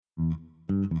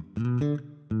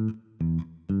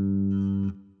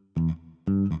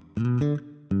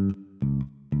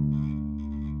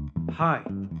Hi,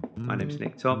 my name is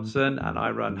Nick Thompson and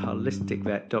I run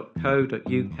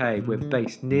holisticvet.co.uk. We're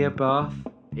based near Bath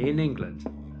in England.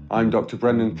 I'm Dr.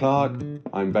 Brendan Clark.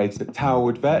 I'm based at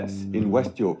Towerwood Vets in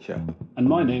West Yorkshire. And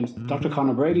my name's Dr.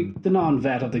 Conor Brady, the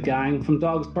non-vet of the gang from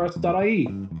dogsbirths.ie.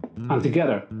 And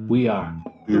together, we are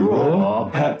The Raw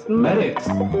Pet Medics.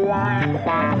 Hello!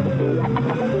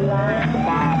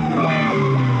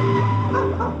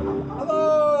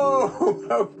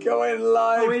 We're going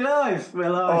live. Are we live? We're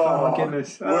live. Oh my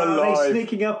goodness. We're live. They're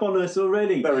sneaking up on us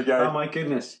already. There we go. Oh my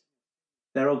goodness.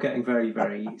 They're all getting very,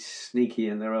 very sneaky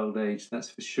in their old age, that's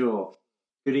for sure.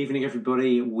 Good evening,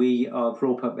 everybody. We are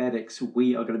Raw Pet Medics.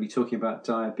 We are going to be talking about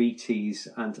diabetes,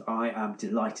 and I am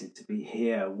delighted to be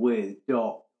here with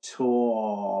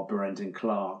Dr. Brendan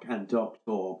Clark and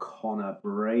Dr. Conor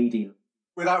Brady.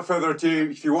 Without further ado,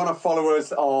 if you want to follow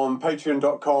us on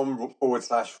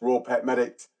patreon.com/Raw Pet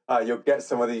Medics, you'll get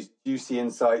some of these juicy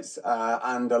insights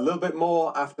and a little bit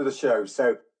more after the show.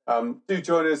 So do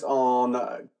join us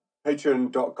on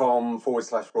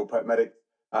patreon.com/Raw Pet Medics,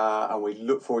 and we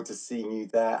look forward to seeing you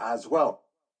there as well.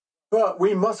 But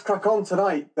we must crack on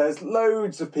tonight. There's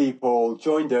loads of people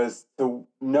joined us to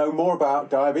know more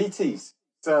about diabetes.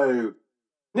 So,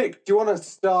 Nick, do you want to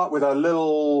start with a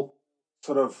little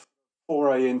sort of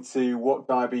foray into what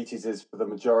diabetes is for the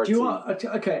majority? Do you want?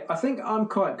 Okay, I think I'm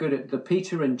quite good at the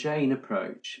Peter and Jane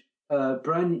approach.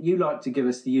 Bren, you like to give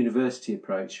us the university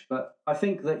approach, but I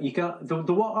think that you can't.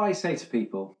 The what I say to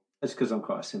people, that's because I'm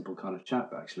quite a simple kind of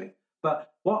chap, actually.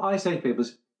 But what I say to people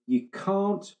is, you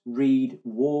can't read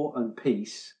War and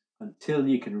Peace until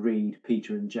you can read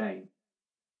Peter and Jane.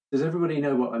 Does everybody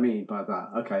know what I mean by that?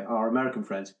 Okay, our American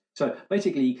friends. So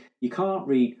basically, you can't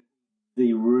read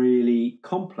the really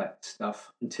complex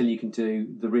stuff until you can do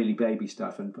the really baby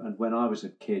stuff. And when I was a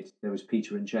kid, there was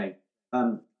Peter and Jane.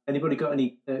 Anybody got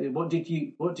any? What did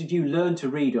you learn to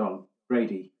read on,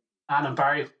 Brady? Anne and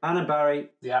Barry. Anne and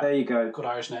Barry. Yeah. There you go. Good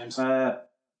Irish names.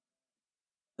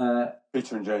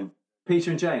 Peter and Jane.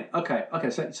 Peter and Jane. Okay.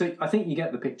 So I think you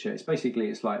get the picture. It's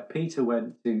like Peter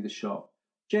went to the shop,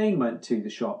 Jane went to the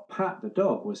shop, Pat the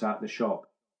dog was at the shop.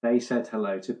 They said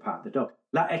hello to Pat the dog,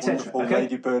 etc. Wonderful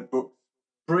Ladybird book.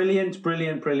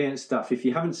 Brilliant stuff. If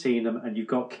you haven't seen them and you've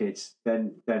got kids,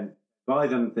 then buy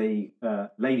them the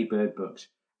Ladybird books.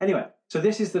 Anyway, so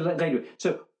this is the Ladybird.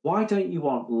 So why don't you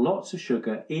want lots of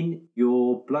sugar in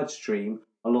your bloodstream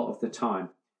a lot of the time?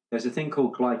 There's a thing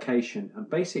called glycation, and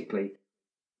basically,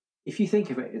 if you think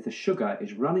of it, if the sugar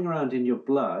is running around in your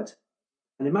blood,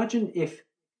 and imagine if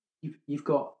you've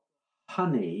got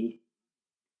honey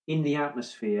in the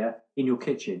atmosphere in your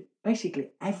kitchen. Basically,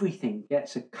 everything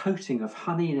gets a coating of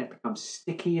honey and it becomes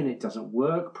sticky and it doesn't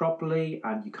work properly,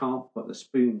 and you can't put the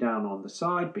spoon down on the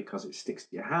side because it sticks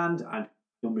to your hand, and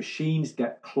your machines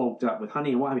get clogged up with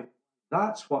honey and what have you.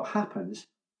 That's what happens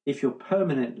if you're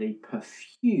permanently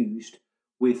perfused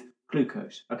with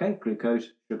glucose. Okay,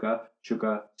 glucose,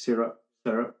 sugar, syrup,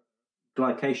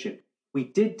 glycation. We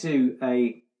did do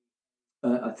a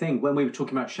thing when we were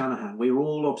talking about Shanahan. We were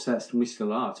all obsessed, and we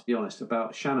still are, to be honest,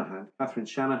 about Shanahan. Catherine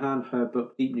Shanahan, her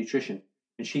book Deep Nutrition,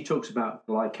 and she talks about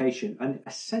glycation. And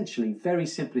essentially, very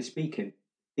simply speaking,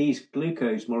 these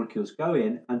glucose molecules go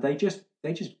in and they just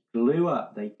glue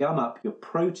up, they gum up your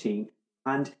protein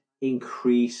and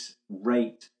increase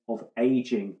rate of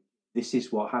aging. This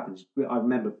is what happens. I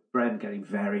remember Bren getting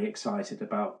very excited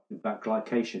about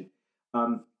glycation.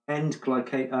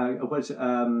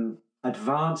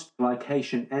 Advanced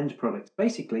glycation end products.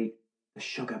 Basically, the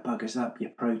sugar buggers up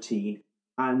your protein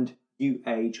and you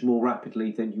age more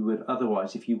rapidly than you would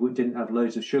otherwise if you didn't have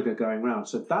loads of sugar going around.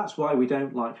 So that's why we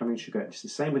don't like having sugar. It's the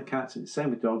same with cats and the same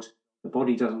with dogs. The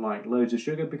body doesn't like loads of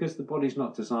sugar because the body's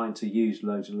not designed to use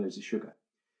loads and loads of sugar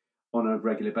on a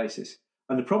regular basis.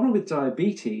 And the problem with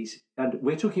diabetes, and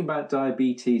we're talking about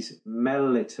diabetes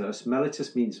mellitus.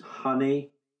 Mellitus means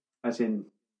honey, as in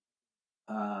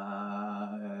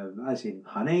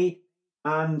honey,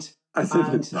 and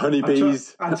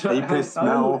honeybees, Apis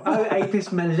Apis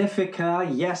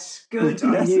mellifica. Yes, good.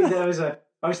 I knew there was I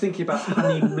was thinking about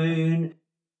honeymoon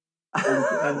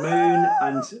and moon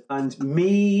and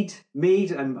mead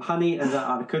and honey, and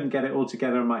I couldn't get it all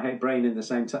together in my brain at the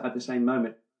same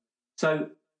moment. So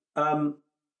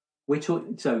we're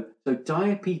talking. So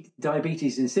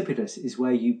diabetes insipidus is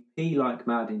where you pee like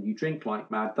mad and you drink like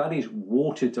mad. That is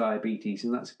water diabetes,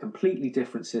 and that's a completely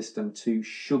different system to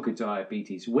sugar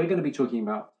diabetes. We're going to be talking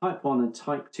about type 1 and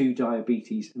type 2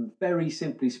 diabetes, and very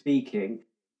simply speaking,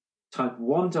 type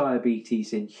 1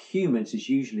 diabetes in humans is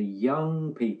usually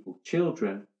young people,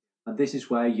 children, And this is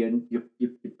where your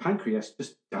pancreas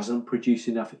just doesn't produce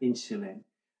enough insulin.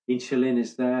 Insulin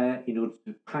is there in order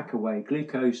to pack away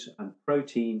glucose and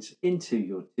proteins into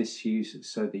your tissues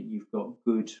so that you've got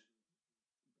good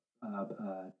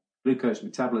glucose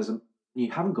metabolism. And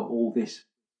you haven't got all this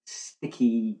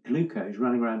sticky glucose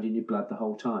running around in your blood the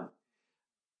whole time.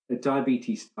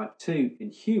 Diabetes type 2 in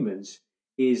humans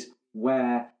is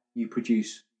where you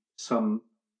produce some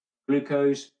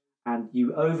glucose and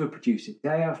you overproduce it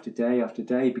day after day after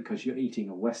day because you're eating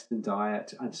a Western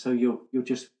diet, and so you're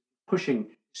just pushing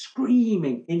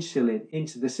screaming insulin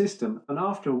into the system, and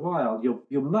after a while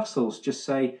your muscles just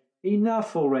say,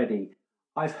 enough already.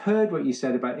 I've heard what you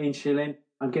said about insulin.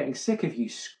 I'm getting sick of you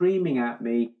screaming at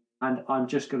me, and I'm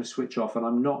just going to switch off and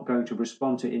I'm not going to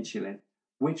respond to insulin.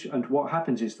 And what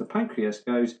happens is the pancreas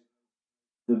goes,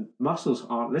 the muscles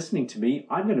aren't listening to me.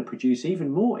 I'm going to produce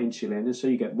even more insulin. And so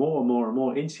you get more and more and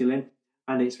more insulin,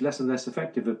 and it's less and less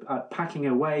effective at packing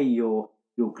away your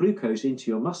glucose into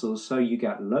your muscles. So you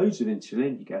get loads of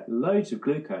insulin, you get loads of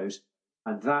glucose,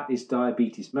 and that is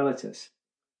diabetes mellitus.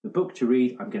 The book to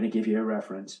read, I'm going to give you a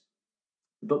reference.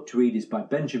 The book to read is by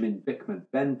Benjamin Bikman.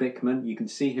 Ben Bikman, you can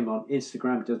see him on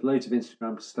Instagram, does loads of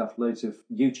Instagram stuff, loads of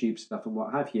YouTube stuff and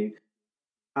what have you.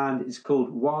 And it's called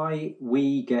Why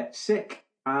We Get Sick.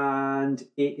 And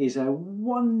it is a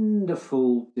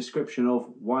wonderful description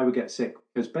of why we get sick,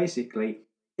 because basically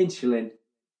insulin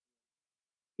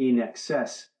in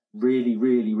excess really,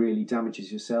 really, really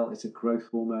damages your cell. It's a growth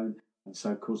hormone and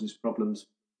so causes problems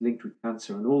linked with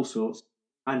cancer and all sorts.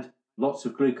 And lots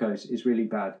of glucose is really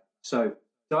bad. So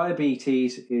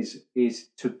diabetes is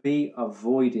to be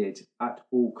avoided at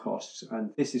all costs.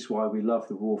 And this is why we love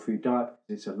the raw food diet.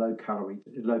 It's a low calorie,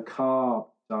 low carb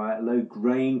diet, low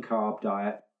grain carb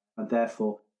diet, and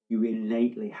therefore you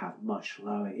innately have much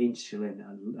lower insulin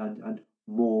and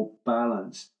more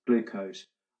balanced glucose.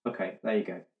 Okay, there you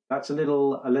go. That's a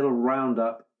little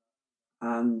roundup,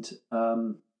 and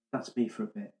that's me for a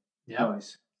bit. Yeah,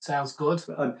 guys. Sounds good.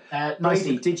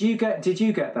 Brady, did you get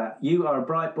that? You are a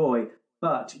bright boy,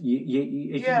 but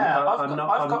I've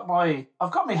got my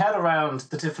head around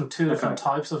the different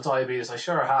types of diabetes. I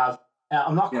sure have.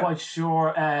 I'm not quite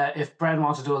sure if Bren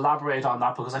wanted to elaborate on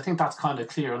that, because I think that's kind of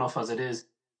clear enough as it is.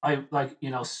 I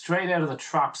straight out of the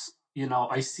traps,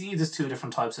 I see there's two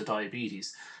different types of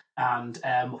diabetes, and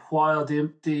while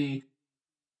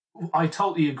I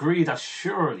totally agree that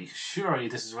surely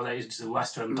this is related to the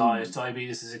Western diet.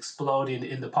 Diabetes is exploding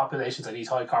in the populations that eat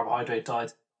high carbohydrate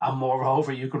diets, and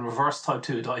moreover, you can reverse type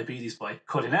 2 diabetes by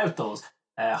cutting out those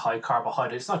high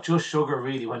carbohydrates. It's not just sugar,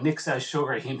 really. When Nick says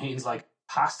sugar, he means like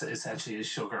pasta essentially is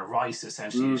sugar, rice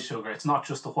essentially is sugar. It's not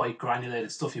just the white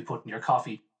granulated stuff you put in your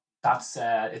coffee. That's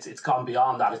it's gone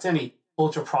beyond that. It's any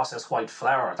ultra processed white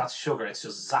flour. That's sugar. It's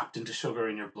just zapped into sugar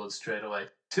in your blood straight away.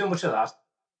 Too much of that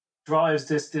drives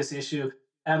this issue.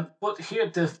 But here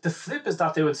the flip is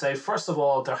that they would say, first of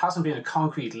all, there hasn't been a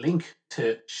concrete link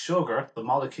to sugar, the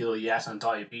molecule, yet, and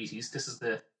diabetes. This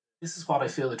is what I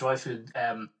feel the dry food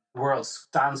world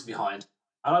stands behind.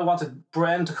 And I wanted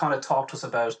Bren to kind of talk to us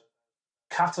about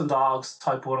cats and dogs,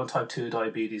 type 1 and type 2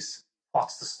 diabetes.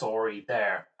 What's the story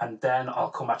there? And then I'll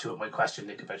come at you with my question,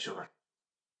 Nick, about sugar.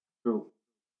 Cool.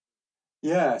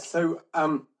 Yeah, so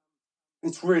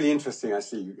it's really interesting,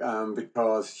 actually,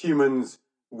 because humans,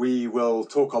 we will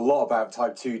talk a lot about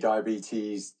type 2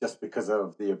 diabetes just because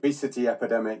of the obesity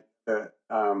epidemic that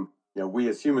we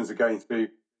as humans are going through.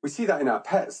 We see that in our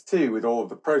pets too, with all of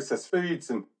the processed foods,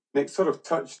 and Nick sort of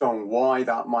touched on why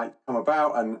that might come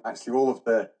about, and actually all of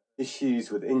the issues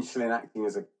with insulin acting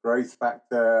as a growth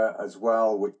factor as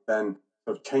well, which then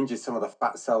sort of changes some of the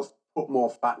fat cells, put more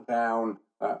fat down,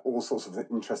 all sorts of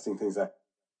interesting things there.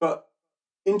 But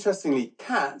interestingly,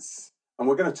 cats, and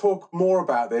we're going to talk more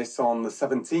about this on the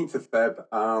 17th of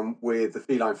Feb with the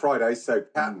Feline Friday. So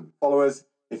cat followers,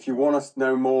 if you want us to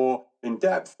know more in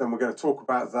depth, then we're going to talk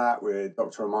about that with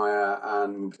Dr. Amaya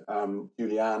and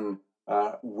Julianne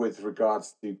with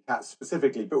regards to cats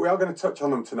specifically. But we are going to touch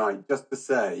on them tonight just to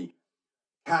say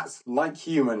cats, like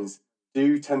humans,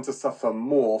 do tend to suffer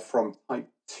more from type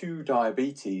 2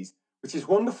 diabetes, which is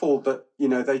wonderful that,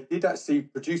 they did actually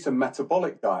produce a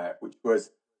metabolic diet, which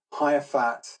was higher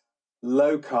fat,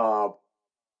 low carb,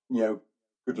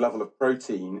 good level of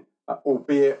protein,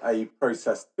 albeit a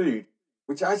processed food,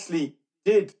 which actually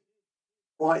did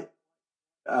quite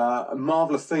a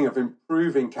marvelous thing of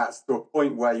improving cats to a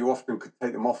point where you often could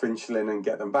take them off insulin and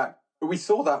get them back. But we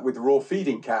saw that with raw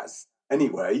feeding cats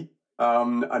anyway,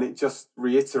 and it just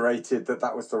reiterated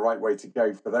that was the right way to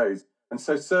go for those. And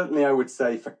so certainly I would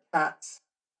say for cats,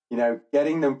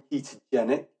 getting them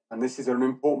ketogenic, and this is an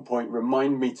important point,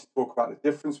 remind me to talk about the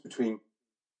difference between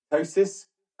ketosis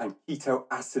and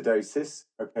ketoacidosis.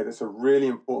 Okay, that's a really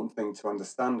important thing to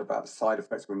understand about the side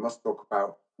effects. We must talk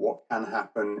about what can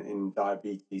happen in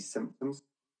diabetes symptoms.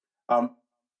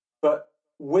 But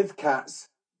with cats,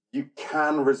 you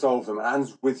can resolve them.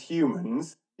 And with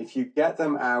humans, if you get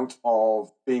them out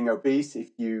of being obese,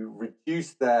 if you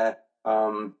reduce their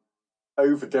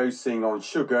overdosing on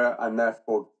sugar and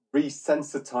therefore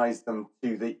resensitize them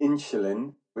to the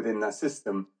insulin within their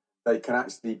system, they can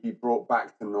actually be brought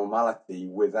back to normality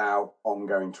without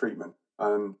ongoing treatment.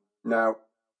 Now,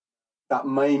 that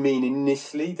may mean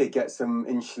initially they get some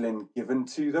insulin given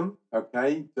to them,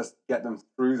 okay, just get them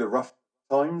through the rough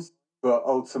times. But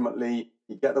ultimately,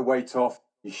 you get the weight off,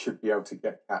 you should be able to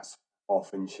get cats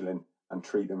off insulin and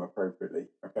treat them appropriately,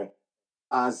 okay?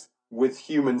 As with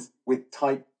humans with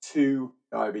type 2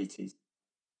 diabetes.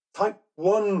 Type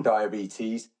 1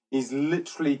 diabetes is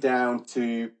literally down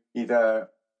to either,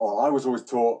 or I was always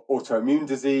taught, autoimmune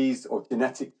disease or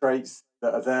genetic traits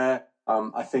that are there.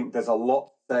 I think there's a lot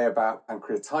to say about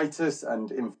pancreatitis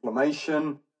and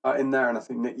inflammation in there, and I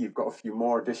think, Nick, you've got a few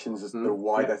more additions as to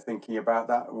why they're thinking about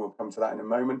that, and we'll come to that in a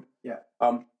moment. Yeah.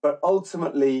 But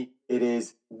ultimately, it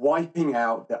is wiping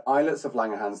out the islets of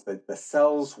Langerhans, the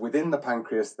cells within the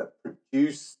pancreas that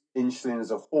produce insulin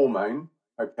as a hormone,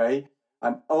 okay,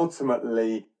 and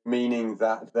ultimately meaning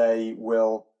that they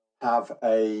will have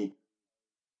a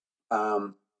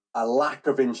lack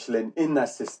of insulin in their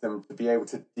system to be able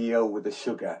to deal with the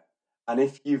sugar. And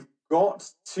if you've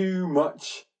got too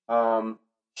much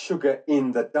sugar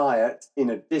in the diet, in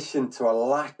addition to a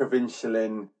lack of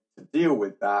insulin to deal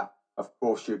with that, of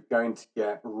course, you're going to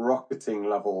get rocketing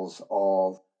levels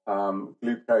of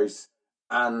glucose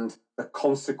and the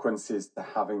consequences to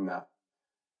having that.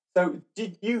 So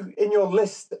did you, in your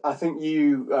list, I think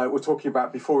you were talking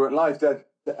about before we went live, that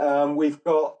we've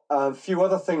got a few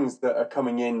other things that are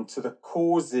coming in to the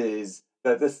causes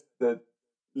that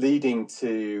leading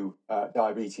to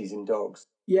diabetes in dogs.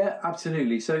 Yeah,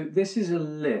 absolutely. So this is a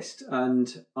list,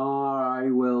 and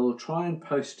I will try and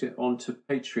post it onto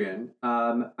Patreon.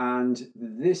 And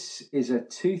this is a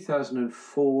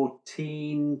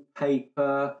 2014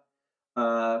 paper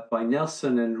by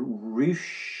Nelson and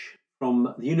Rüsch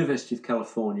from the University of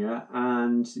California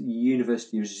and the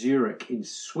University of Zurich in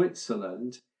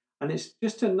Switzerland. And it's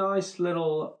just a nice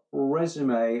little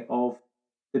resume of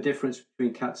the difference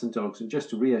between cats and dogs. And just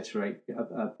to reiterate,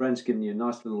 Brent's given you a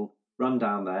nice little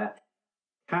rundown there.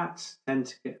 Cats tend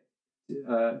to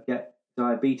get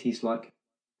diabetes like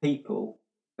people.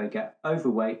 They get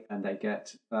overweight and they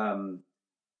get an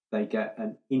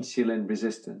insulin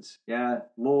resistance. Yeah,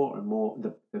 more and more.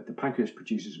 The pancreas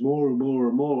produces more and more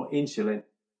and more insulin,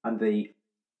 and the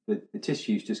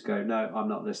tissues just go, no, I'm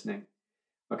not listening.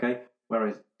 Okay.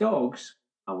 Whereas dogs,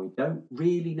 and we don't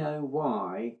really know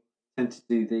why, tend to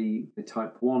do the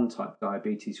type 1 type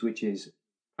diabetes, which is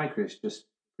pancreas just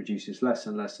produces less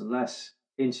and less and less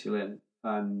insulin,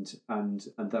 and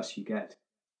thus you get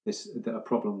a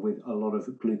problem with a lot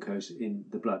of glucose in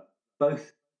the blood.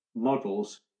 Both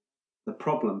models, the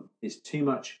problem is too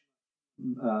much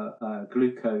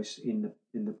glucose in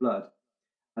the blood,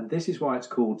 and this is why it's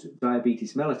called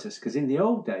diabetes mellitus. Because in the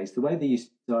old days, the way they used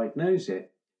to diagnose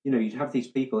it, you'd have these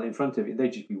people in front of you,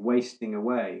 they'd just be wasting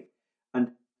away,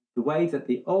 and the way that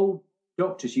the old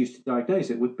doctors used to diagnose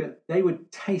it would be they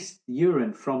would taste the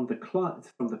urine from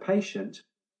the patient,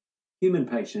 human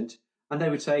patient, and they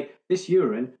would say, this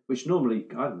urine, which normally,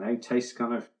 I don't know, tastes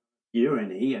kind of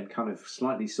urine-y and kind of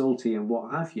slightly salty and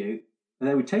what have you, and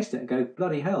they would taste it and go,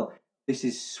 bloody hell, this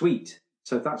is sweet.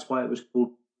 So that's why it was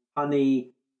called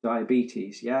honey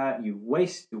diabetes. Yeah, you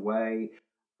waste away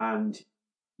and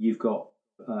you've got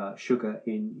sugar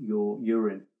in your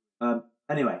urine.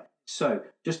 Anyway, so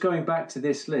just going back to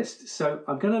this list. So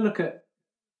I'm going to look at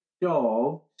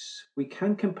dogs. We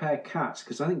can compare cats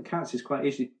because I think cats is quite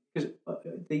easy because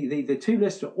the two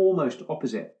lists are almost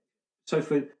opposite. So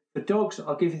for dogs,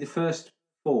 I'll give you the first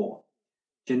four.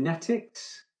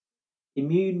 Genetics,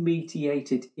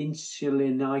 immune-mediated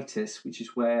insulinitis, which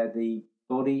is where the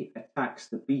body attacks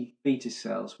the beta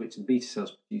cells, which the beta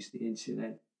cells produce the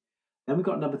insulin. Then we've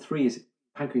got number 3 is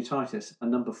pancreatitis,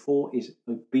 and number 4 is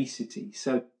obesity.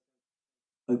 So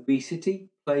obesity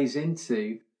plays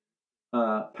into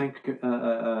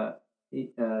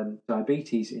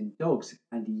diabetes in dogs,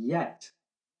 and yet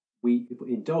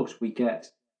in dogs we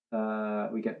get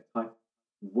type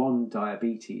 1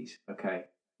 diabetes. Okay,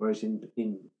 whereas in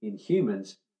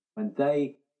humans, when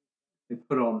they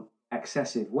put on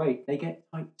excessive weight, they get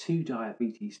type 2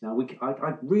 diabetes. Now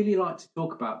I'd really like to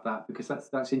talk about that because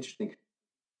that's interesting.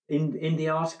 In the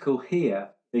article here,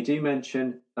 they do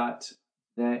mention that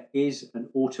there is an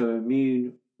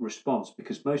autoimmune response,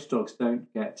 because most dogs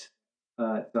don't get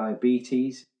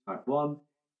diabetes type 1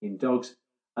 in dogs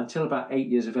until about 8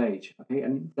 years of age. Okay,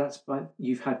 and that's by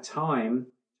you've had time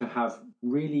to have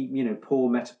really poor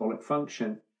metabolic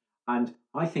function, and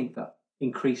I think that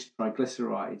increased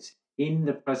triglycerides in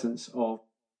the presence of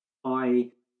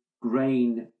high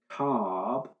grain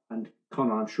carb, and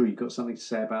Connor, I'm sure you've got something to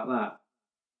say about that,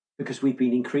 because we've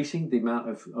been increasing the amount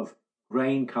of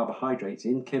grain carbohydrates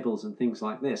in kibbles and things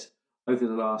like this over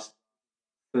the last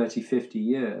 30, 50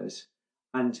 years.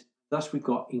 And thus we've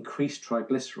got increased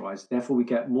triglycerides. Therefore, we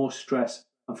get more stress.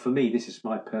 And for me, this is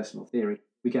my personal theory,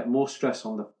 we get more stress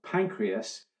on the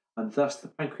pancreas, and thus the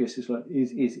pancreas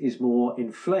is more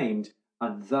inflamed,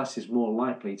 and thus is more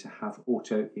likely to have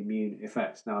autoimmune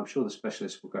effects. Now, I'm sure the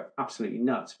specialists will go absolutely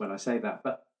nuts when I say that,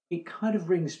 but it kind of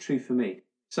rings true for me.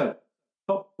 So,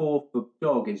 top 4 for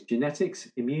dog is genetics,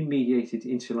 immune-mediated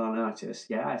insulinitis.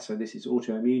 Yeah, so this is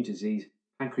autoimmune disease,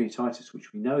 pancreatitis,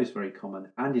 which we know is very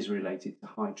common and is related to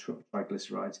high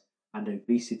triglycerides, and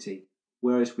obesity.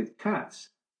 Whereas with cats,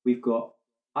 we've got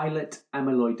islet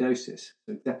amyloidosis,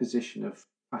 so deposition of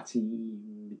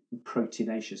fatty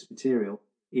proteinaceous material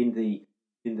in the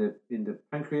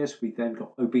pancreas. We then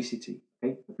got obesity.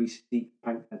 Okay, obesity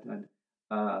and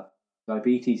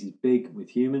diabetes is big with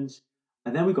humans,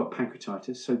 and then we've got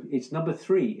pancreatitis. So it's number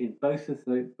 3 in both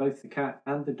the cat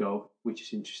and the dog, which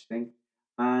is interesting.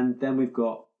 And then we've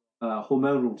got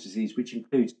hormonal disease, which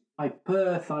includes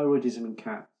hyperthyroidism in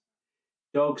cats.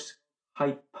 Dogs,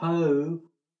 hypo.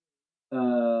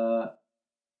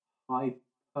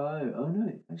 Oh no,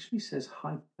 it actually says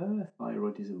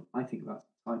hyperthyroidism. I think that's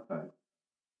a typo,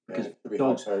 because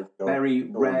dogs very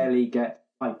rarely get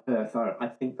hyperthyroid. I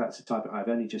think that's a typo. I've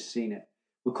only just seen it.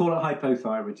 We'll call it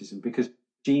hypothyroidism, because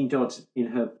Jean Dodds, in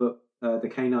her book, The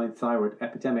Canine Thyroid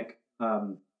Epidemic,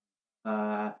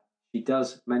 she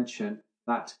does mention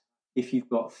that if you've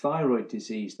got thyroid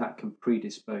disease, that can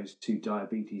predispose to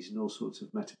diabetes and all sorts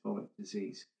of metabolic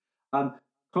disease.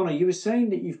 Connor, you were saying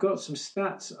that you've got some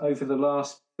stats over the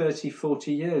last 30,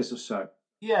 40 years or so.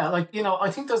 Yeah, I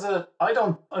think I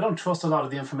don't trust a lot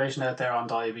of the information out there on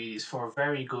diabetes for a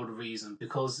very good reason,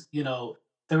 because,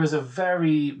 there is a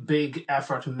very big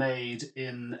effort made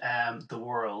in the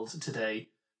world today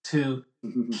to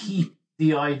keep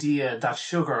the idea that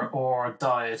sugar or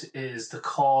diet is the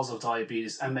cause of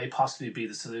diabetes and may possibly be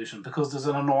the solution, because there's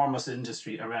an enormous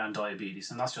industry around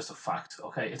diabetes, and that's just a fact.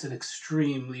 Okay, it's an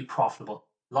extremely profitable.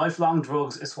 Lifelong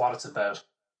drugs is what it's about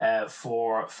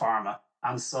for pharma.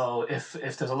 And so if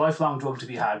there's a lifelong drug to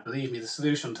be had, believe me, the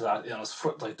solution to that, is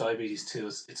like diabetes too.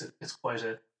 It's quite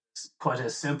a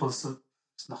simple, it's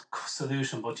not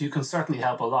solution, but you can certainly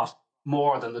help a lot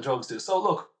more than the drugs do. So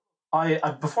look, I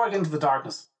before I get into the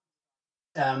darkness,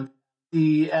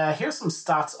 here's some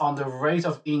stats on the rate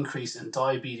of increase in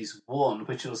diabetes 1,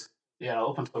 which was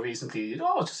up until recently,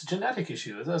 it's just a genetic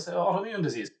issue, it's an autoimmune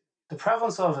disease. The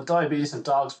prevalence of diabetes in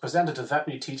dogs presented to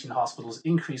veterinary teaching hospitals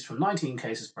increased from 19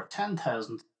 cases per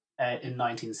 10,000 in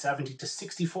 1970 to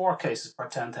 64 cases per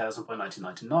 10,000 by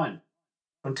 1999.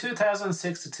 From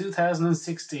 2006 to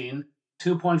 2016,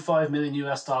 2.5 million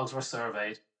US dogs were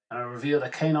surveyed, and it revealed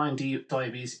that canine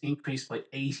diabetes increased by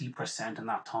 80% in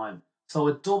that time. So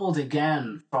it doubled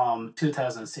again from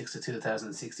 2006 to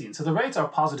 2016. So the rates are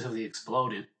positively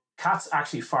exploding. Cats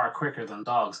actually far quicker than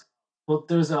dogs. But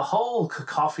there's a whole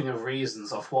cacophony of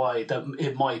reasons of why that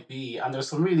it might be, and there's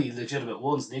some really legitimate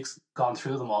ones. Nick's gone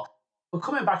through them all. But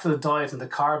coming back to the diet and the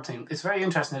carb thing, it's very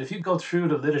interesting that if you go through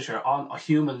the literature, on a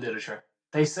human literature,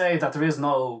 they say that there is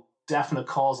no definite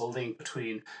causal link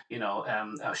between,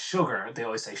 sugar. They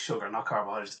always say sugar, not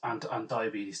carbohydrates, and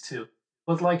diabetes too.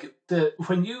 But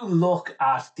when you look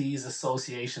at these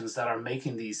associations that are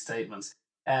making these statements,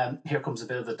 here comes a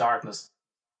bit of the darkness.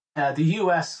 The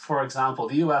US, for example,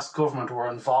 the US government were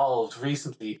involved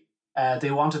recently. They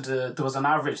wanted to, there was an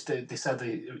average, they said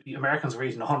the Americans were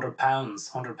eating 100 pounds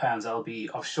lb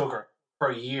of sugar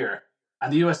per year.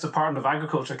 And the US Department of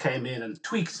Agriculture came in and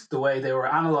tweaked the way they were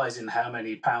analysing how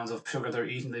many pounds of sugar they're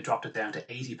eating. They dropped it down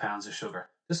to 80 pounds of sugar.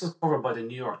 This was covered by the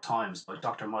New York Times by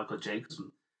Dr. Michael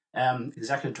Jacobson,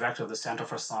 Executive Director of the Centre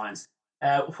for Science.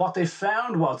 What they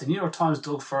found was the New York Times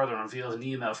dug further and revealed an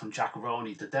email from Jack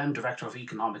Roney, the then Director of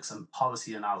Economics and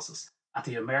Policy Analysis at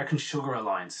the American Sugar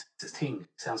Alliance. This thing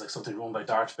sounds like something run by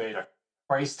Darth Vader,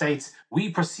 where he states, "We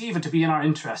perceive it to be in our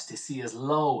interest to see as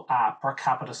low a per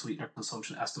capita sweetener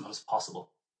consumption estimate as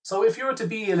possible." So if you were to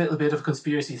be a little bit of a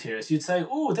conspiracy theorist, you'd say,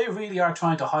 oh, they really are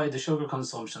trying to hide the sugar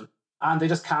consumption, and they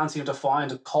just can't seem to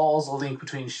find a causal link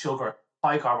between sugar,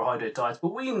 high carbohydrate diets.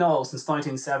 But we know since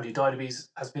 1970, diabetes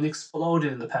has been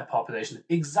exploding in the pet population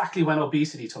exactly when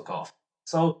obesity took off.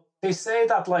 So they say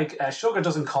that like sugar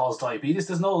doesn't cause diabetes.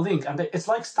 There's no link, and it's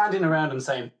like standing around and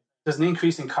saying there's an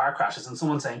increase in car crashes, and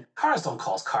someone saying cars don't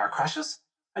cause car crashes,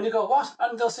 and you go what?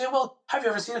 And they'll say, well, have you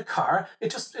ever seen a car? It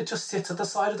just sits at the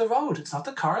side of the road. It's not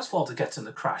the car's fault it gets in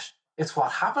the crash. It's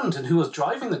what happened and who was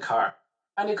driving the car.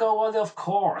 And you go, well, of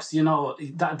course, you know,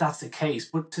 that's the case.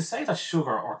 But to say that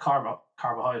sugar or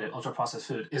carbohydrate, ultra-processed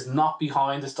food, is not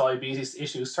behind this diabetes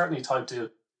issue, certainly type 2,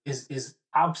 is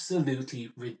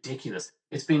absolutely ridiculous.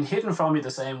 It's been hidden from you the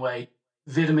same way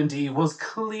vitamin D was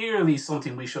clearly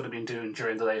something we should have been doing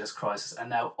during the latest crisis. And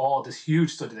now all this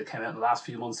huge study that came out in the last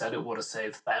few months said it would have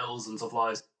saved thousands of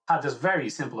lives. Had this very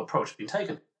simple approach been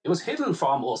taken, it was hidden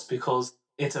from us because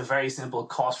it's a very simple,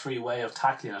 cost-free way of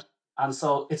tackling it. And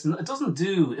so it doesn't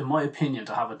do, in my opinion,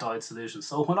 to have a diet solution.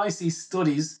 So when I see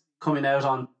studies coming out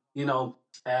on, you know,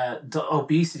 the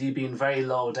obesity being very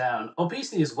low down,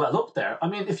 obesity is well up there. I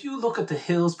mean, if you look at the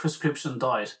Hill's prescription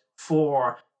diet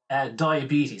for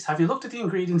diabetes, have you looked at the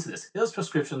ingredients of this? Hill's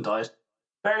prescription diet,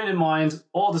 bearing in mind,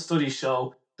 all the studies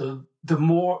show the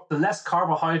less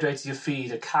carbohydrates you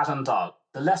feed a cat and dog,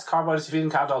 the less carbohydrates you feed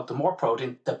a cat and dog, the more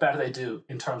protein, the better they do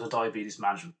in terms of diabetes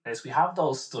management. Okay, so we have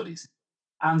those studies.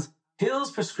 And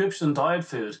Hill's prescription diet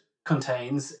food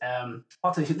contains,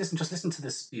 listen to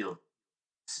this spiel,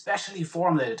 specially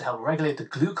formulated to help regulate the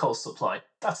glucose supply.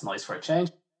 That's nice for a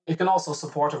change. It can also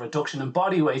support a reduction in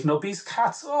body weight in obese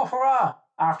cats. Oh, hurrah!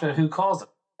 After who caused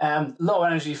it? Low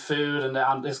energy food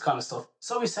and this kind of stuff.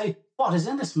 So we say, what is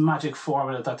in this magic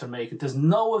formula that they're making? There's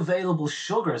no available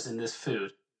sugars in this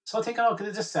food. So I think, okay,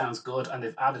 this sounds good, and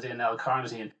they've added in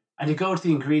L-carnitine. And you go to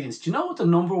the ingredients. Do you know what the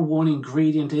number one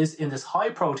ingredient is in this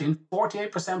high protein,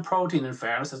 48% protein in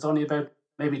fairness? It's only about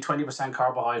maybe 20%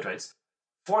 carbohydrates.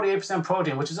 48%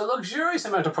 protein, which is a luxurious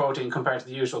amount of protein compared to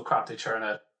the usual crap they churn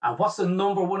out. And what's the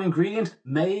number one ingredient?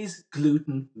 Maize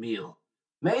gluten meal.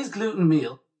 Maize gluten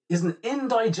meal is an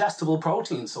indigestible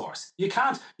protein source.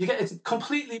 It's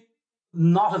completely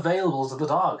not available to the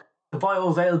dog. The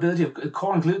bioavailability of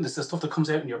corn gluten is the stuff that comes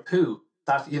out in your poo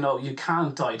that, you know, you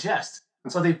can't digest.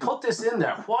 So they put this in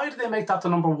there. Why do they make that the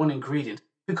number one ingredient?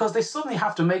 Because they suddenly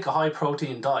have to make a high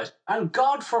protein diet. And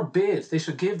God forbid they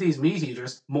should give these meat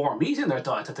eaters more meat in their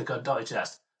diet that they could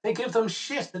digest. They give them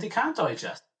shit that they can't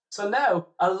digest. So now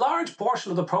a large portion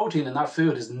of the protein in that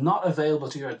food is not available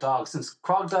to your dog. Since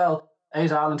Crogdale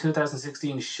et al. In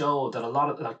 2016 showed that a lot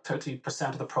of, like 30%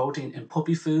 of the protein in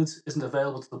puppy foods isn't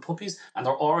available to the puppies, and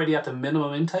they're already at the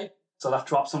minimum intake. So that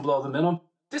drops them below the minimum.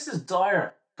 This is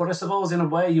dire. But I suppose in a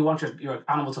way you want your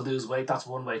animal to lose weight. That's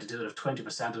one way to do it if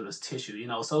 20% of it is tissue, you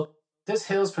know. So this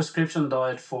Hill's prescription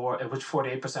diet for which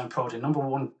 48% protein, number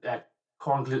one,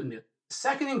 corn gluten meal. The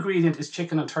second ingredient is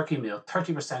chicken and turkey meal,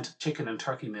 30% chicken and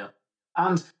turkey meal.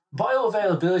 And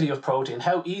bioavailability of protein,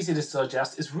 how easy it is to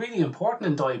digest, is really important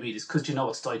in diabetes because you know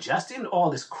it's digesting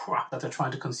all this crap that they're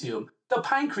trying to consume. The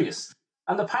pancreas.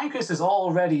 And the pancreas is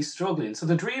already struggling. So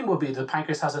the dream would be the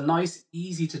pancreas has a nice,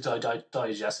 easy to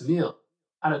digest meal.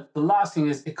 And the last thing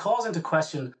is it calls into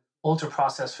question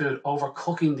ultra-processed food,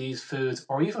 overcooking these foods,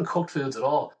 or even cooked foods at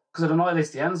all, because it annihilates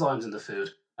the enzymes in the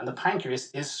food. And the pancreas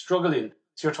is struggling.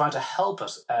 So you're trying to help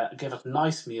it, give it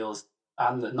nice meals.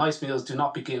 And the nice meals do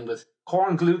not begin with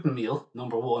corn gluten meal,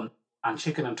 number one, and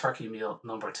chicken and turkey meal,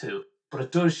 number two. But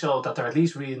it does show that they're at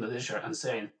least reading the literature and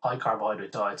saying high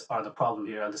carbohydrate diets are the problem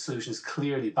here, and the solution is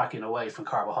clearly backing away from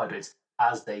carbohydrates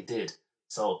as they did.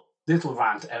 So little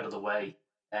rant out of the way.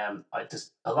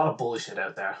 There's a lot of bullshit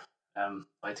out there,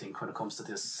 I think, when it comes to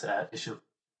this issue.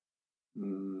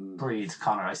 Breathe,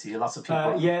 Connor. I see lots of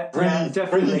people. Yeah,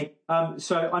 definitely.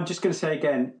 So I'm just going to say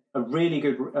again, a really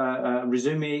good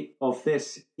resume of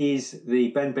this is the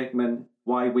Ben Bikman,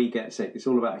 Why We Get Sick. It's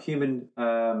all about human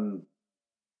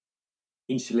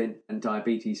insulin and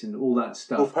diabetes and all that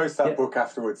stuff. We'll post that book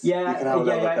afterwards. Yeah, you can have a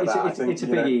look at that. It's a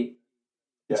biggie.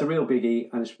 It's a real biggie,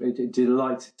 and it's a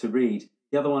delight to read.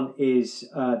 The other one is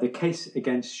The Case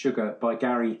Against Sugar by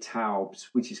Gary Taubes,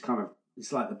 which is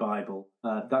it's like the Bible.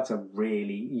 That's a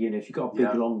really, if you've got a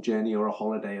big long journey or a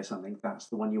holiday or something, that's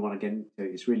the one you want to get into.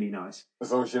 It's really nice.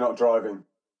 As long as you're not driving.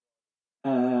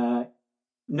 No.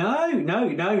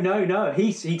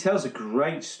 He tells a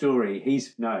great story.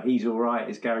 He's all right.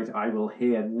 It's Gary. I will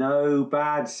hear no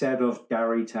bad said of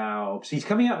Gary Taubes. He's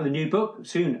coming out with a new book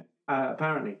soon,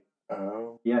 apparently.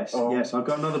 Oh. Yes. I've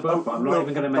got another book, but I'm not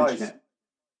even going to mention it.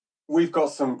 We've got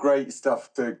some great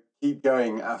stuff to keep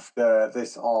going after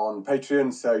this on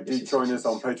Patreon. So do join us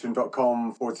on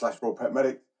patreon.com/Raw Pet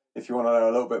Medic if you want to know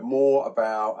a little bit more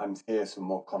about and hear some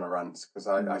more Connor rants, because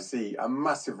I see a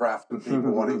massive raft of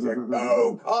people wanting to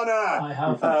go, Connor! I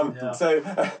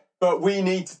have. But we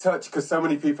need to touch, because so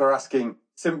many people are asking,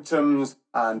 symptoms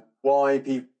and why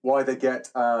they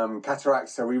get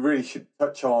cataracts. So we really should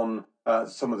touch on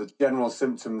some of the general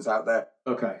symptoms out there.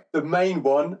 Okay. The main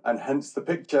one, and hence the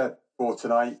picture for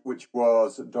tonight, which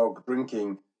was dog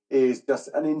drinking, is just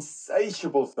an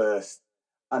insatiable thirst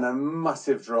and a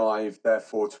massive drive,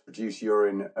 therefore, to produce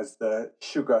urine as the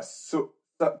sugar sucks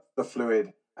the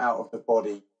fluid out of the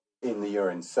body in the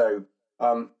urine. So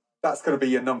that's going to be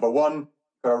your number one.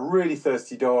 For a really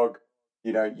thirsty dog,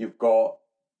 you've got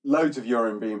loads of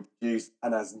urine being produced,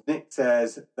 and as Nick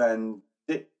says, then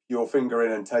dip your finger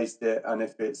in and taste it. And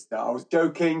if it's, I was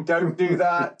joking, don't do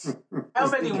that. How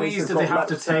many wees do they have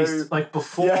to taste, like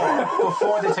before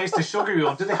they taste the sugar you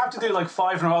want? Do they have to do like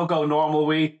 5 in a row? Go normal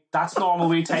wee. That's normal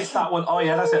wee. Taste that one. Oh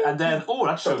yeah, that's it. And then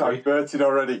that's sugary. I've diverted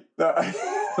already.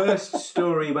 First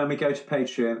story when we go to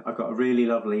Patreon, I've got a really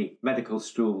lovely medical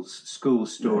school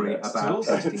story about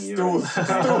tasting urine.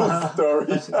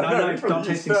 Stories. No, not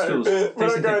tasting stools. We're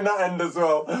not going that end as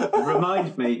well.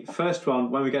 Remind me, first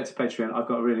one, when we get to Patreon, I've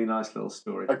got a really nice little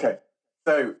story. Okay,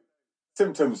 so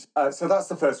symptoms. So that's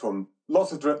the first one.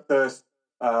 Lots of thirst.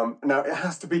 Now, it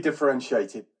has to be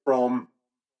differentiated from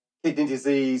kidney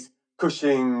disease,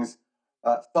 Cushing's,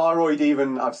 thyroid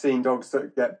even. I've seen dogs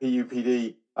that get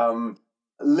PUPD,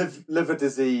 liver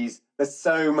disease. There's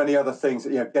so many other things.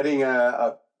 Getting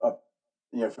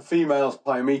for females,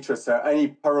 pyometra, so any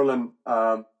purulent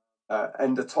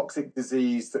endotoxic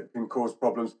disease that can cause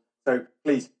problems. So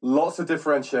please, lots of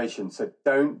differentiation. So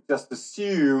don't just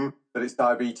assume that it's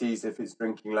diabetes if it's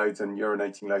drinking loads and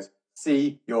urinating loads.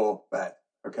 See your vet.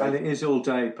 Okay. And it is all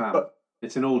day, Pam.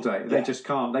 It's an all day. They just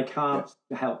can't. They can't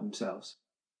help themselves.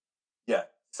 Yeah.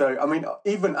 So I mean,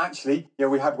 even actually,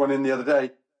 we had one in the other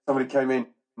day. Somebody came in.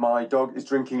 My dog is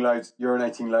drinking loads,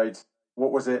 urinating loads.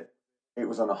 What was it? It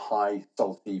was on a high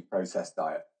salty processed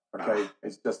diet. Okay.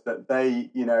 It's just that they,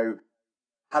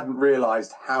 hadn't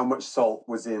realised how much salt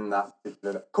was in that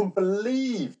particular. Couldn't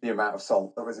believe the amount of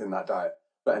salt that was in that diet.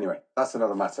 But anyway, that's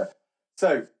another matter.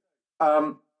 So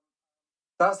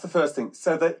that's the first thing.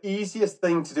 So the easiest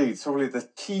thing to do, probably the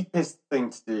cheapest thing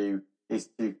to do, is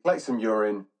to collect some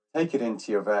urine, take it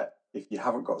into your vet. If you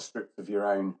haven't got strips of your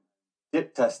own,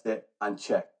 dip test it and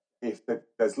check. If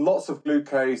there's lots of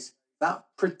glucose, that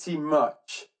pretty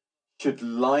much should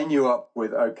line you up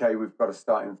with, okay, we've got to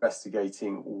start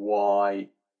investigating why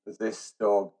this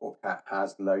dog or cat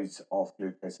has loads of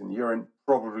glucose in the urine,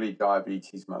 probably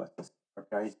diabetes mellitus,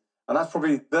 okay? And that's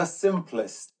probably the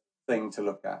simplest thing to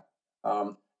look at.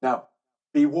 Now,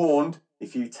 be warned,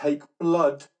 if you take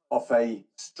blood off a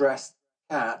stressed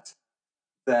cat,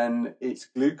 then its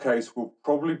glucose will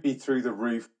probably be through the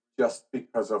roof just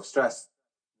because of stress.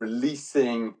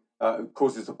 Releasing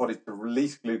causes the body to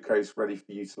release glucose ready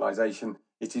for utilization.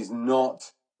 It is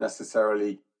not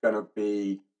necessarily going to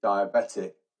be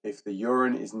diabetic. If the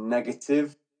urine is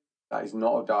negative, that is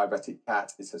not a diabetic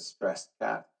cat, it's a stressed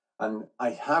cat. And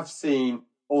I have seen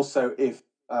also if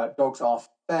dogs are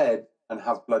fed and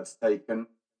have bloods taken,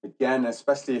 again,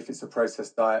 especially if it's a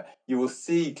processed diet, you will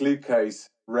see glucose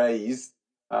raised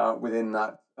within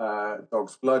that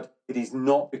dog's blood. It is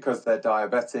not because they're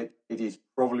diabetic, it is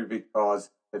probably because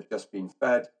they've just been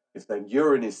fed. If their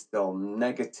urine is still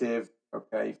negative,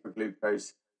 okay, for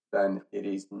glucose, then it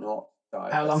is not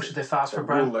diabetic. How long should they fast for,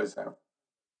 Brad? Rule those out.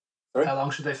 Sorry? How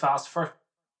long should they fast for?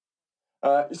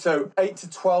 So 8 to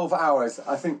 12 hours.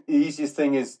 I think the easiest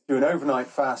thing is do an overnight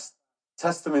fast,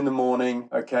 test them in the morning,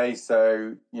 okay?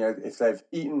 So, if they've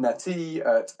eaten their tea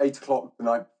at 8 o'clock the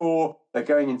night before, they're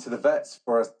going into the vets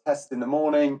for a test in the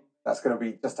morning. That's going to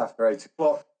be just after 8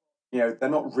 o'clock. They're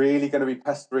not really going to be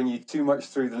pestering you too much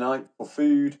through the night for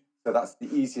food. So that's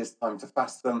the easiest time to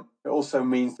fast them. It also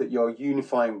means that you're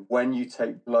unifying when you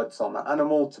take bloods on the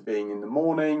animal to being in the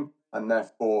morning, and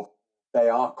therefore they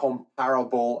are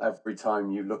comparable every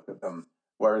time you look at them.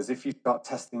 Whereas if you start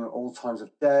testing at all times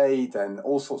of day, then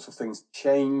all sorts of things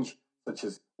change, such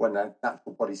as when their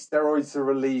natural body steroids are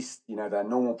released, their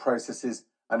normal processes.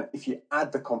 And if you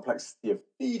add the complexity of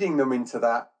feeding them into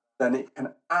that, then it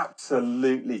can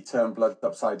absolutely turn blood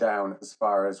upside down as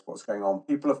far as what's going on.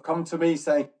 People have come to me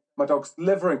saying, my dog's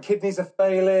liver and kidneys are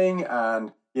failing,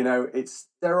 and, its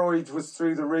steroids was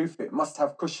through the roof, it must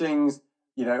have Cushing's,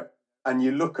 and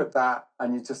you look at that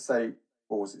and you just say,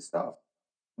 well, was it starved?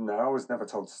 No, I was never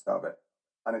told to starve it.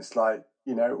 And it's like,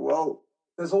 well,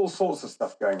 there's all sorts of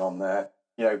stuff going on there.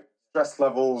 Stress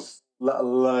levels, let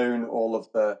alone all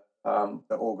of the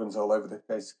organs all over the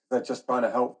place. They're just trying to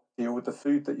help deal with the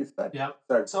food that you've fed. Yeah.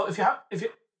 So if you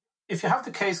have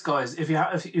the case, guys, if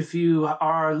you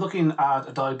are looking at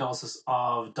a diagnosis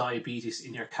of diabetes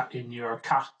in your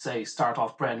cat, say start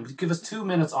off, Bren, give us 2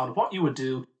 minutes on what you would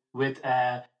do with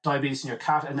diabetes in your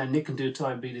cat, and then Nick can do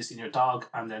diabetes in your dog,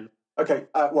 and then. Okay.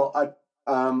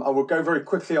 I will go very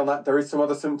quickly on that. There is some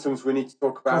other symptoms we need to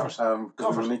talk about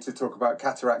because we need to talk about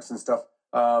cataracts and stuff.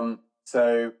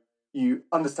 So you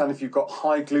understand if you've got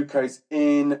high glucose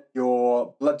in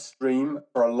your bloodstream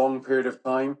for a long period of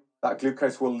time, that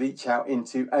glucose will leach out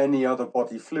into any other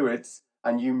body fluids,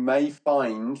 and you may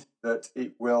find that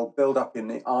it will build up in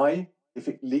the eye. If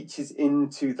it leaches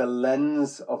into the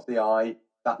lens of the eye,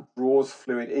 that draws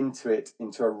fluid into it,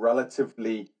 into a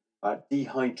relatively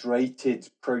dehydrated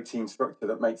protein structure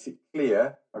that makes it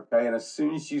clear, okay? And as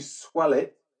soon as you swell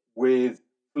it with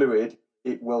fluid,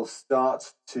 it will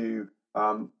start to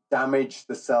damage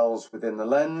the cells within the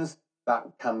lens.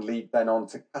 That can lead then on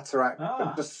to cataract.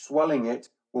 But just swelling it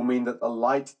will mean that the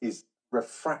light is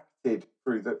refracted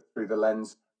through the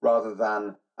lens rather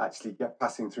than actually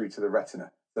passing through to the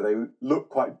retina. So they look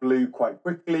quite blue quite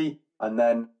quickly, and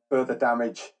then further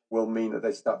damage will mean that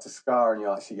they start to scar and you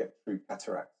actually get true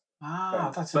cataract.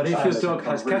 That's but if your dog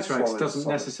has cataracts, doesn't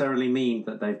necessarily mean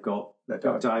that they've got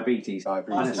diabetes. And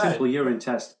a simple urine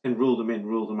test can rule them in,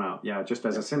 rule them out. Yeah, just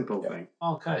as a simple thing.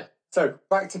 Okay. So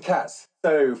back to cats.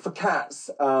 So for cats,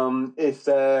 if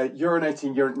they're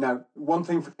urinating urine, now one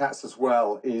thing for cats as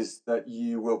well is that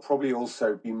you will probably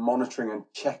also be monitoring and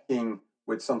checking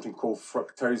with something called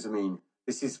fructosamine.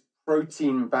 This is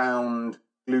protein-bound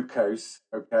glucose,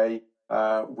 okay,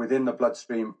 within the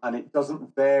bloodstream, and it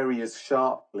doesn't vary as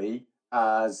sharply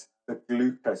as the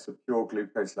glucose, the pure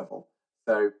glucose level.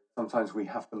 So sometimes we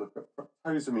have to look at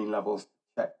fructosamine levels to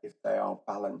check if they are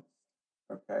balanced,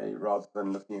 okay, rather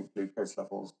than looking at glucose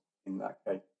levels in that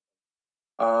case.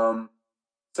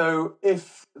 So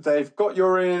if they've got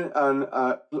urine and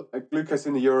glucose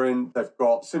in the urine, they've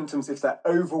got symptoms. If they're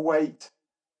overweight,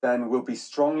 then we'll be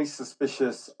strongly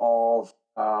suspicious of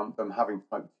them having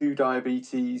type 2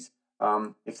 diabetes.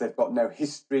 If they've got no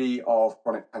history of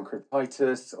chronic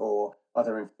pancreatitis or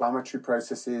other inflammatory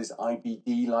processes,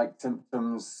 IBD-like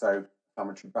symptoms, so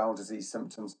inflammatory bowel disease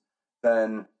symptoms,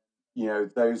 then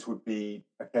those would be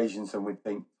occasions when we'd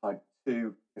think type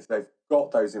 2. If they've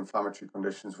got those inflammatory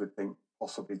conditions, we'd think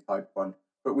possibly type 1.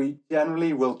 But we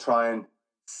generally will try and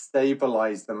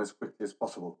stabilize them as quickly as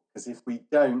possible, because if we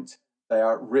don't, they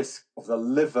are at risk of the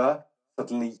liver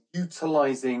suddenly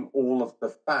utilizing all of the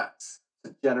fats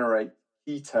to generate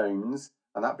ketones,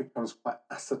 and that becomes quite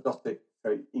acidotic.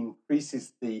 So it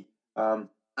increases the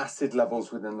acid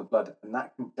levels within the blood, and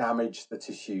that can damage the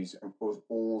tissues and cause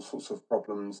all sorts of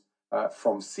problems,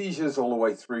 from seizures all the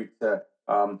way through to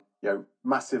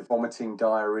massive vomiting,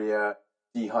 diarrhea,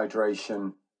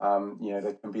 dehydration.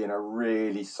 They can be in a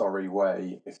really sorry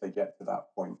way if they get to that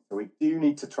point. So we do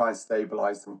need to try and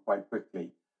stabilize them quite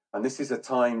quickly. And this is a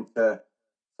time to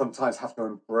sometimes have to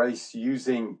embrace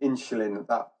using insulin at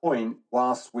that point,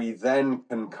 whilst we then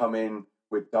can come in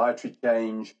with dietary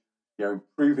change,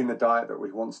 improving the diet that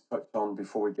we once touched on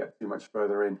before we get too much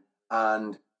further in,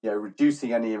 and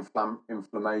reducing any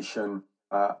inflammation,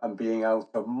 and being able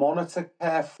to monitor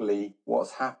carefully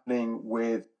what's happening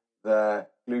with the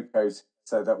glucose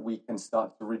so that we can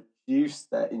start to reduce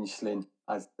their insulin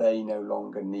as they no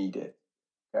longer need it.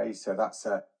 Okay, so that's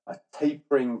a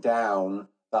tapering down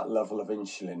that level of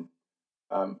insulin.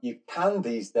 You can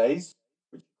these days,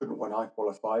 which you couldn't when I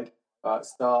qualified,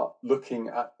 start looking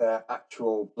at their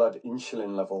actual blood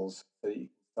insulin levels, so you can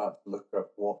start to look at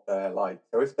what they're like.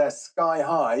 So if they're sky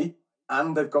high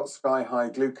and they've got sky high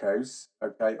glucose,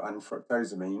 okay, and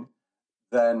fructosamine,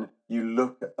 then you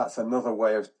look at, that's another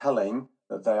way of telling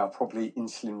that they are probably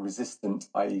insulin resistant,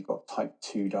 i.e. got type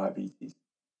 2 diabetes.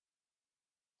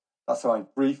 That's my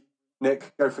brief.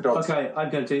 Nick, go for dogs. Okay, I'm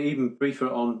going to even briefer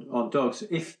on dogs.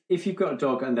 If you've got a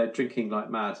dog and they're drinking like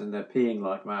mad and they're peeing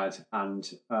like mad and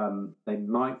they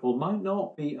might or might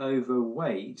not be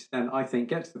overweight, then I think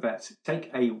get to the vet,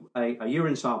 take a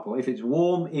urine sample. If it's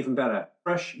warm, even better.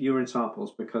 Fresh urine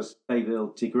samples, because they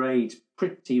will degrade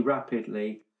pretty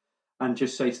rapidly. And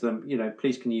just say to them,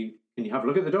 please can you have a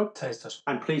look at the dog? Taste it.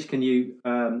 And please can you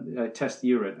test the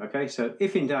urine, okay? So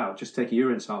if in doubt, just take a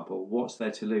urine sample. What's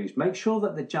there to lose? Make sure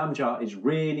that the jam jar is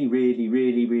really, really,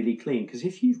 really, really clean, because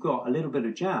if you've got a little bit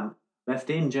of jam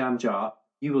left in jam jar,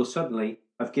 you will suddenly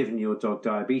have given your dog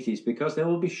diabetes, because there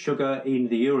will be sugar in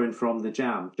the urine from the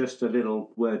jam. Just a little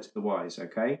word to the wise,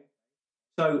 okay?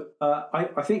 So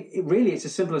I think it's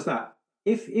as simple as that.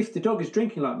 If the dog is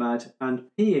drinking like mad and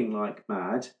peeing like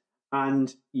mad,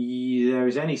 and there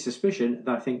is any suspicion,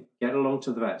 I think get along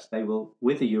to the vets. They will,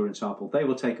 with a urine sample, they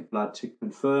will take a blood to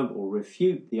confirm or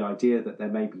refute the idea that there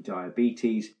may be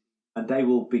diabetes, and they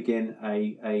will begin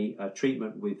a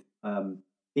treatment with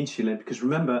insulin. Because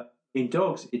remember, in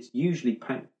dogs, it's usually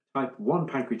type 1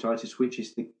 pancreatitis, which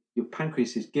is your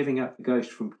pancreas is giving up the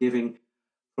ghost from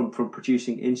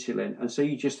producing insulin, and so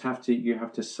you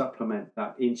have to supplement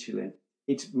that insulin.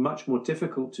 It's much more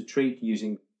difficult to treat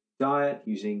using diet,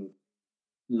 using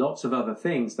lots of other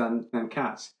things than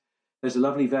cats. There was a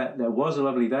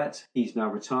lovely vet. He's now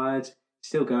retired,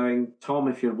 still going. Tom,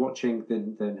 if you're watching,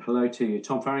 then hello to you.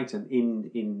 Tom Farrington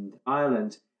in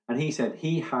Ireland. And he said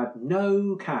he had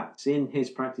no cats in his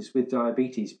practice with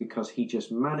diabetes because he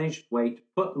just managed weight,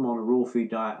 put them on a raw food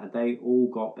diet, and they all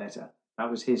got better. That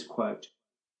was his quote.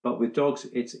 But with dogs,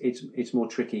 it's more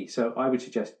tricky. So I would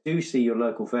suggest do see your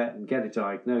local vet and get a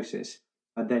diagnosis,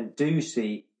 and then do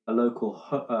see a local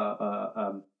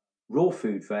raw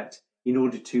food vet in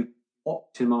order to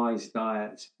optimize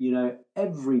diet. You know,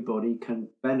 everybody can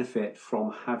benefit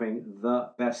from having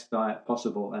the best diet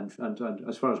possible, and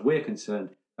as far as we're concerned,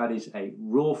 that is a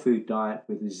raw food diet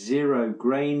with 0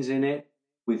 grains in it,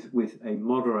 with a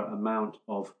moderate amount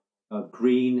of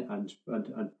green and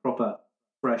proper,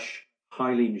 fresh,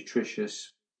 highly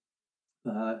nutritious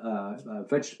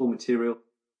vegetable material,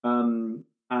 and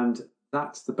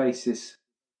that's the basis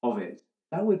of it.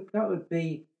 That would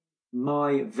be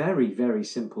my very, very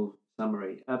simple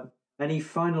summary. Any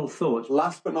final thoughts?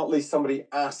 Last but not least, somebody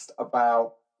asked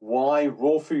about why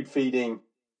raw food feeding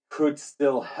could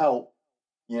still help,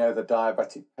 the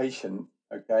diabetic patient.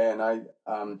 Okay,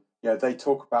 and they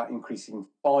talk about increasing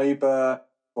fiber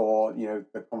for,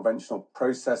 the conventional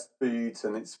processed foods,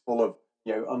 and it's full of,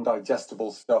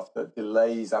 undigestible stuff that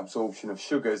delays absorption of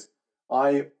sugars.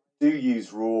 I do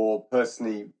use raw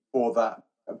personally for that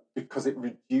because it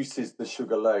reduces the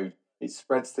sugar load. It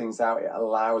spreads things out. It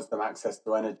allows them access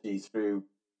to energy through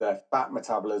their fat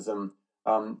metabolism.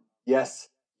 Yes,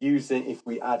 if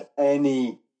we add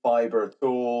any fiber at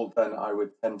all, then I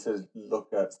would tend to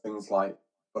look at things like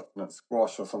butternut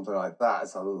squash or something like that.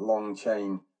 It's a long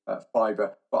chain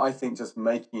fiber. But I think just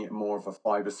making it more of a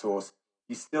fiber source,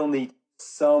 you still need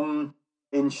some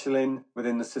insulin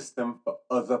within the system for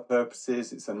other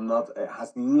purposes. It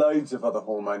has loads of other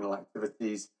hormonal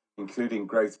activities, including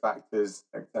growth factors,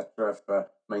 etc., for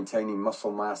maintaining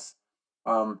muscle mass.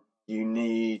 You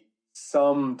need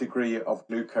some degree of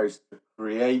glucose to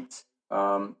create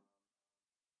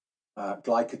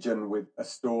glycogen with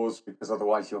stores, because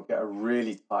otherwise you'll get a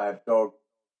really tired dog.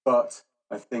 But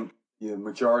I think the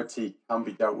majority can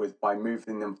be dealt with by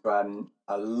moving them to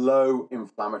a low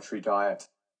inflammatory diet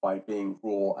by being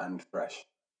raw and fresh.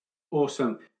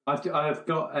 Awesome. I've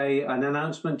got an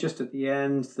announcement just at the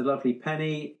end. The lovely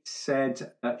Penny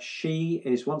said that she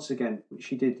is once again.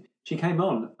 She came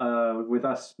on with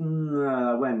us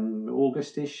when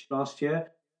August-ish last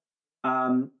year,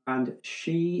 and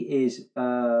she is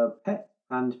pet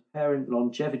and parent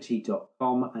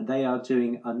longevity.com, and they are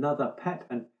doing another pet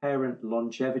and parent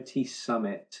longevity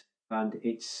summit, and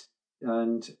it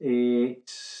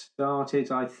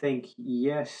started, I think,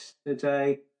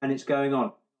 yesterday, and it's going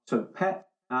on. So pet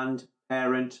and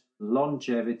parent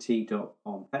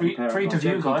longevity.com. Free to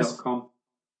view, guys.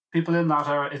 People in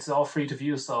that it's all free to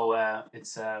view, so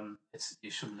it's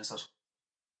you shouldn't miss it.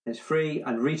 It's free,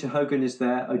 and Rita Hogan is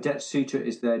there, Odette Suter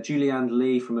is there, Julianne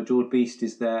Lee from Adored Beast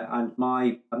is there, and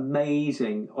my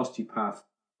amazing osteopath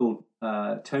called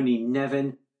Tony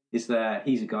Nevin is there.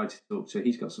 He's a guy to talk to.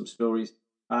 He's got some stories.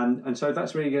 And so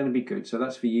that's really going to be good. So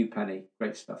that's for you, Penny.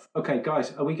 Great stuff. Okay,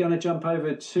 guys, are we going to jump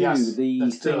over to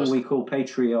the thing we call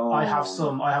Patreon? I have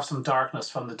some darkness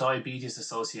from the diabetes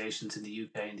associations in the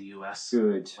UK and the US.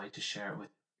 Good. I'd like to share it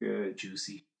with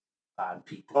juicy, bad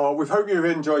people. Oh, we hope you've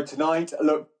enjoyed tonight.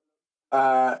 Look,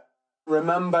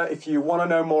 remember, if you want to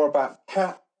know more about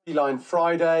Cat Feline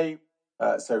Friday,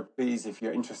 so please, if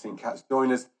you're interested in cats,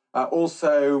 join us.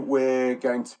 Also, we're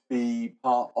going to be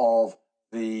part of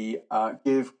the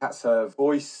Give Cats a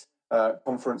Voice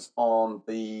conference on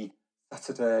the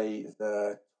Saturday,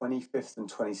 the 25th and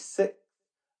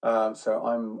 26th. So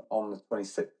I'm on the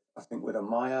 26th, I think, with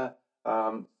Amaya.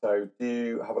 So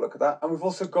do have a look at that. And we've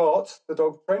also got the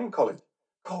Dog Training College.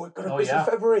 Oh, we've got a busy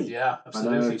February. Yeah,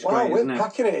 absolutely. Wow, we're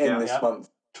packing it in this month.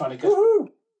 Trying to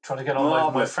get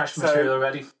all my fresh material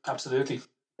ready. Absolutely.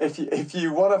 If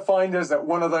you want to find us at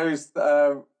one of those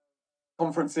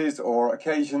conferences or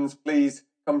occasions, please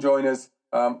come join us.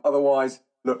 Otherwise,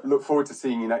 look forward to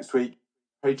seeing you next week.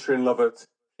 Patreon lovers,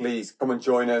 please come and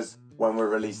join us when we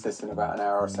release this in about an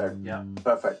hour or so. Yeah.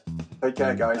 Perfect. Take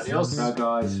care, guys. Adios. Bye,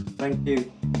 guys. Thank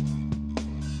you.